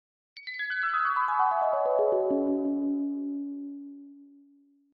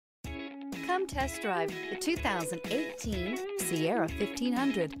Come test drive the 2018 Sierra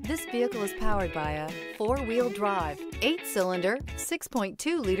 1500. This vehicle is powered by a 4-wheel drive, 8-cylinder,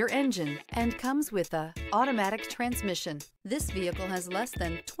 6.2-liter engine and comes with a automatic transmission. This vehicle has less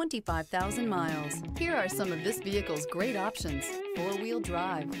than 25,000 miles. Here are some of this vehicle's great options: 4-wheel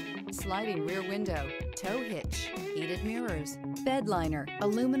drive, sliding rear window, tow hitch, heated mirrors, bed liner,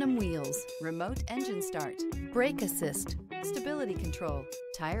 aluminum wheels, remote engine start, brake assist, stability control,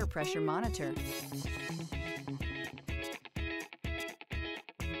 tire pressure monitor.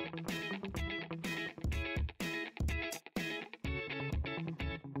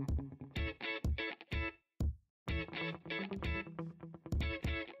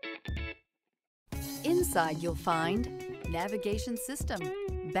 Inside you'll find navigation system,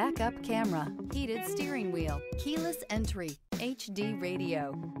 backup camera, heated steering wheel, keyless entry, HD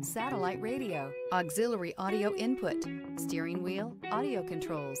radio, satellite radio, auxiliary audio input, steering wheel audio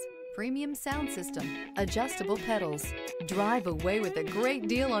controls, premium sound system, adjustable pedals. Drive away with a great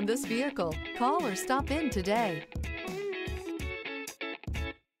deal on this vehicle. Call or stop in today.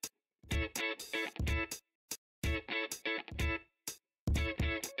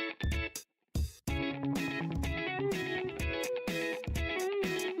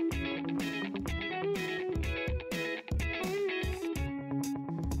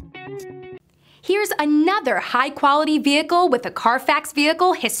 Here's another high-quality vehicle with a Carfax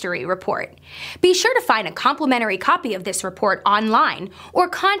Vehicle History Report. Be sure to find a complimentary copy of this report online or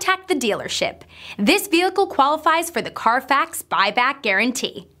contact the dealership. This vehicle qualifies for the Carfax Buyback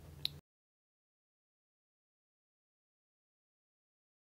Guarantee.